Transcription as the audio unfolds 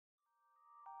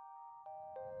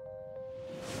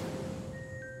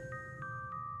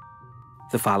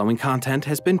The following content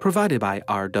has been provided by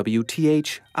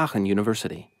RWTH Aachen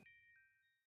University.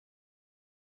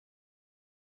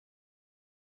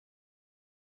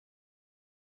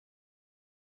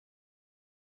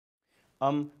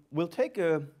 We'll take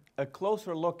a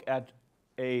closer look at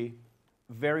a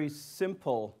very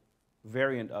simple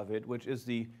variant of it, which is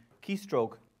the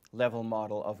keystroke level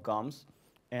model of GOMS.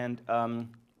 And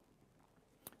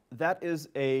that is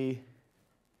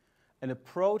an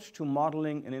approach to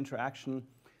modeling an interaction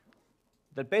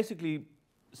that basically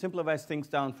simplifies things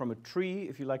down from a tree,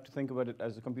 if you like to think about it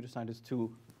as a computer scientist,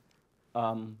 to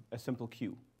a simple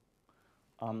queue.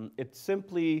 It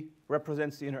simply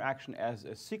represents the interaction as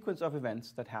a sequence of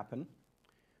events that happen,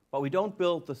 but we don't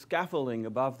build the scaffolding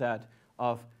above that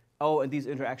of, oh, and these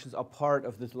interactions are part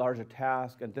of this larger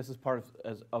task, and this is part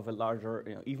of a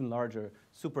larger, even larger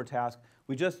super task.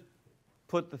 We just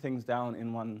put the things down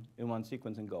in one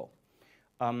sequence and go.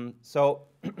 So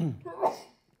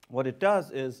what it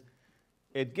does is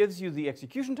it gives you the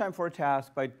execution time for a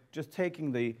task by just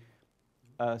taking the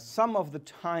sum of the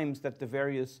times that the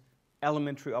various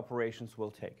elementary operations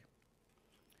will take.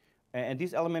 And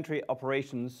these elementary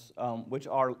operations, which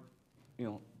are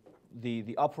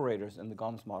the operators in the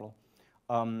GOMS model,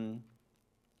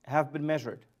 have been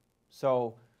measured.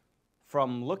 So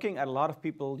from looking at a lot of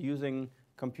people using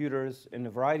computers in a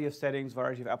variety of settings,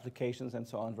 variety of applications, and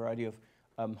so on, variety of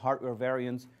hardware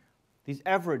variants, these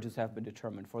averages have been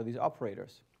determined for these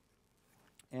operators.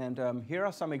 And here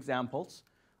are some examples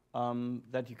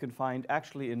that you can find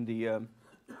actually in the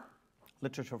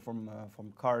literature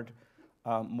from Card,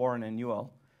 Moran, and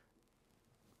Newell.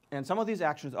 And some of these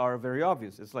actions are very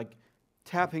obvious. It's like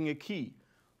tapping a key,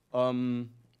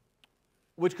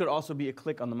 which could also be a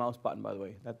click on the mouse button, by the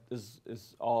way. That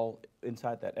is all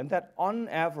inside that. And that, on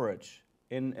average,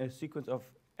 in a sequence of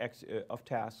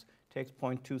tasks, takes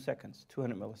 0.2 seconds,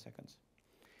 200 milliseconds.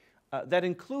 That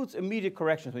includes immediate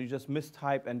corrections, when you just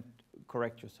mistype and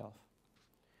correct yourself.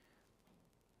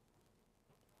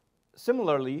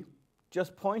 Similarly,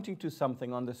 just pointing to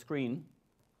something on the screen,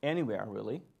 anywhere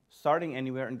really, starting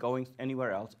anywhere and going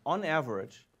anywhere else, on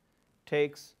average,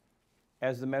 takes,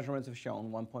 as the measurements have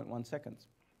shown, 1.1 seconds.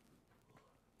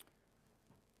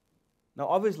 Now,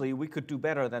 obviously, we could do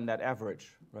better than that average,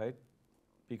 right?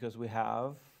 Because we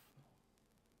have,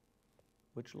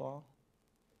 which law?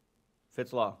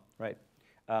 Fitts law, right?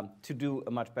 To do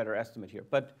a much better estimate here.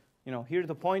 But here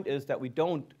the point is that we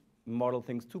don't model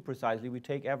things too precisely. We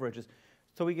take averages.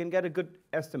 So we can get a good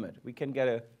estimate. We can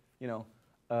get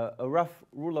a rough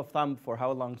rule of thumb for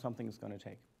how long something is going to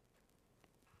take.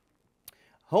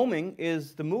 Homing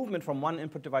is the movement from one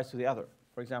input device to the other.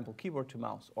 For example, keyboard to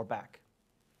mouse or back.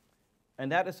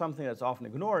 And that is something that's often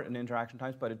ignored in interaction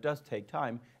times, but it does take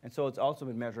time. And so it's also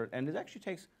been measured. And it actually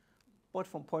takes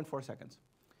 0.4 seconds.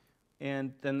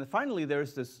 And then finally,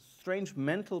 there's this strange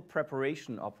mental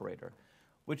preparation operator,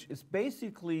 which is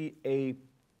basically a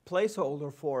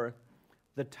placeholder for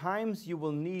the times you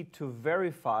will need to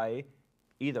verify,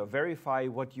 either verify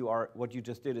what you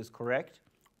just did is correct,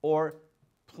 or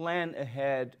plan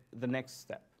ahead the next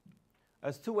step.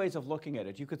 There's two ways of looking at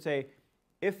it. You could say,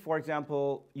 if, for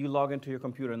example, you log into your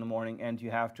computer in the morning and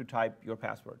you have to type your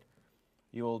password,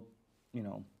 you'll,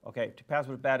 okay,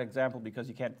 password is a bad example because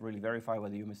you can't really verify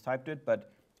whether you mistyped it,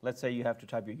 but let's say you have to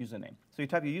type your username. So you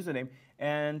type your username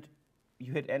and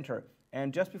you hit enter.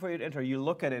 And just before you hit enter, you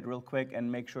look at it real quick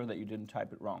and make sure that you didn't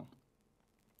type it wrong.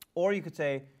 Or you could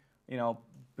say,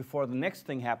 before the next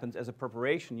thing happens, as a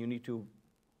preparation, you need to,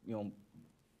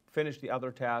 finish the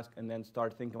other task and then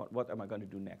start thinking about what am I going to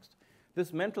do next.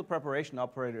 This mental preparation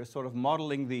operator is sort of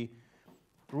modeling the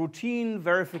routine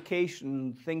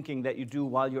verification thinking that you do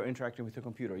while you're interacting with your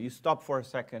computer. You stop for a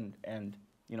second and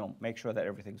make sure that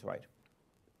everything's right.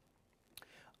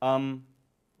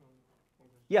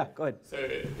 Yeah, go ahead. So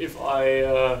if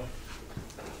I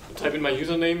type in my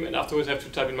username and afterwards have to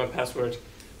type in my password,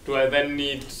 do I then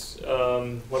need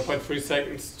 1.3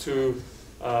 seconds to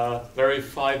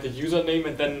verify the username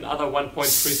and then another 1.3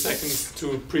 seconds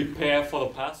to prepare for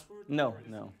the password? No.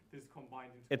 This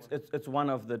combined into it's one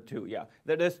of the two, yeah.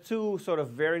 There's two sort of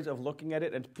variants of looking at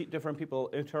it, and different people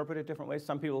interpret it different ways.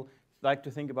 Some people like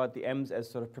to think about the M's as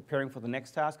sort of preparing for the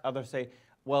next task. Others say,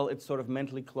 well, it's sort of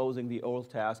mentally closing the old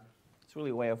task. It's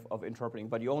really a way of interpreting,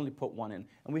 but you only put one in.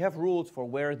 And we have rules for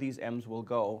where these M's will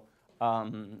go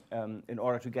in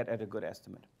order to get at a good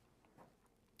estimate.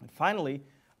 And finally,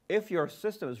 if your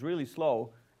system is really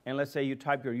slow, and let's say you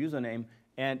type your username,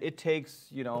 and it takes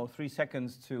 3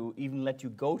 seconds to even let you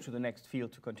go to the next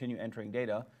field to continue entering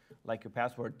data, like your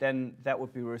password, then that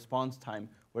would be response time,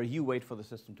 where you wait for the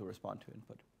system to respond to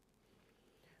input.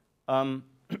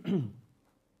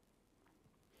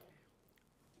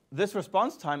 this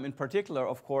response time in particular,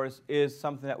 of course, is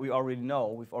something that we already know.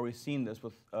 We've already seen this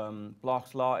with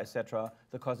Bloch's law, etc.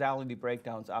 The causality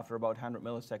breakdowns after about 100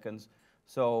 milliseconds.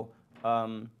 So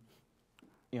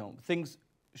things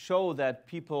show that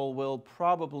people will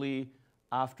probably,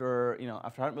 after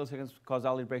 100 milliseconds,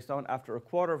 causality breaks down. After a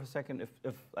quarter of a second,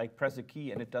 if I press a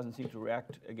key and it doesn't seem to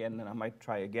react again, then I might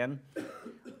try again.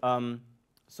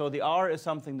 So the R is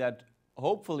something that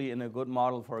hopefully in a good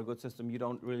model for a good system, you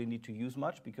don't really need to use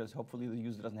much, because hopefully the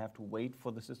user doesn't have to wait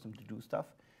for the system to do stuff.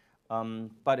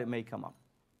 But it may come up.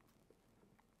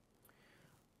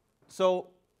 So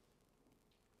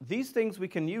these things we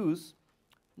can use.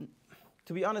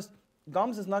 To be honest,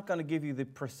 GOMS is not going to give you the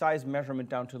precise measurement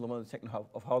down to the millisecond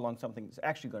of how long something is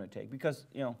actually going to take, because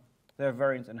there are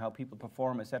variants in how people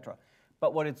perform, etc.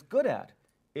 But what it's good at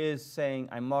is saying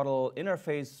I model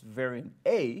interface variant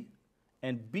A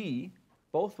and B,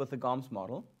 both with the GOMS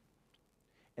model,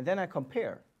 and then I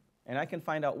compare, and I can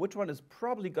find out which one is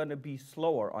probably going to be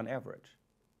slower on average.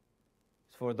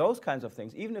 For those kinds of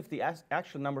things, even if the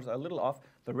actual numbers are a little off,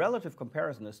 the relative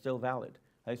comparison is still valid.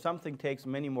 If something takes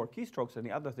many more keystrokes than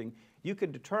the other thing, you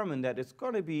can determine that it's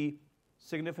going to be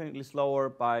significantly slower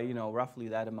by roughly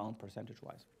that amount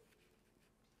percentage-wise.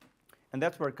 And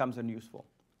that's where it comes in useful.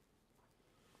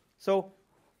 So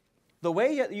the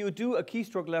way that you do a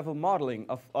keystroke level modeling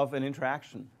of an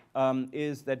interaction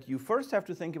is that you first have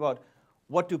to think about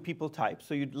what do people type.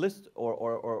 So you list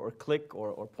or click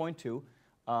or point to.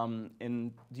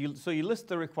 So you list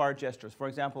the required gestures. For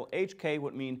example, HK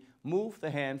would mean move the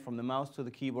hand from the mouse to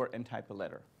the keyboard and type a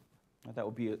letter. That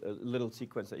would be a little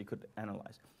sequence that you could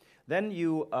analyze. Then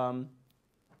you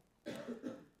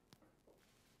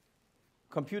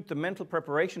compute the mental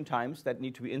preparation times that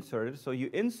need to be inserted. So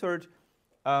you insert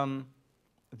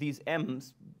these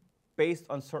M's based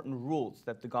on certain rules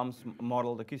that the GOMS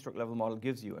model, the keystroke level model,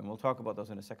 gives you. And we'll talk about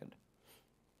those in a second.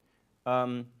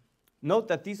 Note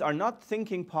that these are not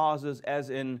thinking pauses as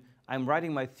in I'm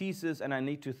writing my thesis and I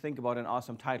need to think about an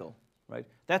awesome title. Right?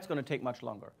 That's going to take much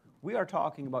longer. We are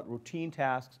talking about routine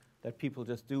tasks that people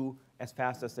just do as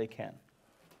fast as they can.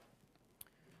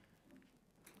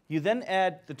 You then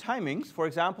add the timings. For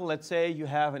example, let's say you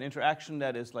have an interaction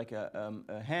that is like a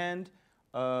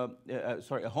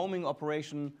homing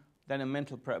operation, then a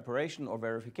mental preparation or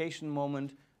verification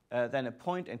moment, then a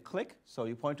point and click. So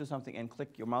you point to something and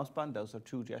click your mouse button. Those are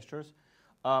two gestures.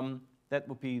 That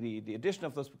would be the addition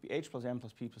of those would be h plus m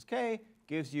plus p plus k,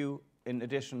 gives you, in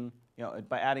addition,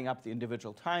 by adding up the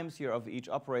individual times here of each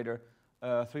operator,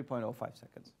 3.05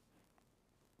 seconds.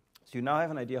 So you now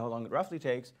have an idea how long it roughly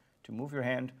takes to move your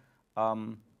hand,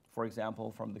 for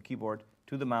example, from the keyboard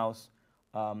to the mouse,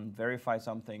 verify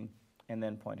something, and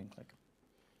then point and click.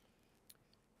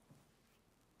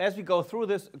 As we go through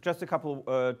this, just a couple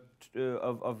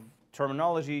of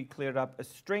terminology cleared up. A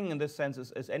string in this sense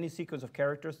is any sequence of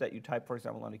characters that you type, for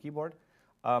example, on a keyboard.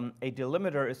 A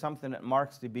delimiter is something that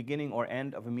marks the beginning or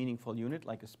end of a meaningful unit,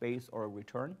 like a space or a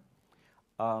return.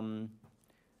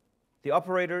 The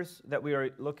operators that we are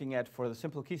looking at for the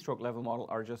simple keystroke level model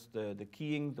are just the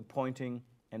keying, the pointing,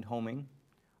 and homing,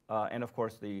 and of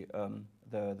course the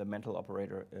mental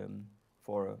operator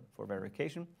for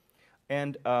verification.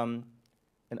 And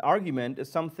an argument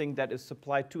is something that is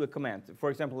supplied to a command.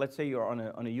 For example, let's say you're on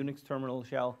a Unix terminal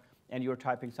shell and you're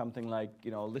typing something like,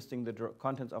 listing the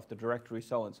contents of the directory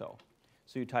so-and-so.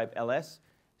 So you type ls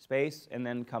space, and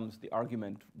then comes the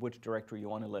argument, which directory you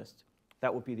want to list.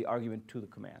 That would be the argument to the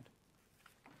command.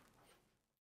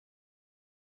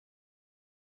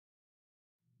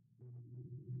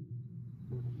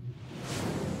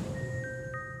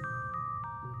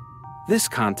 This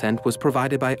content was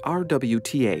provided by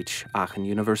RWTH Aachen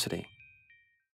University.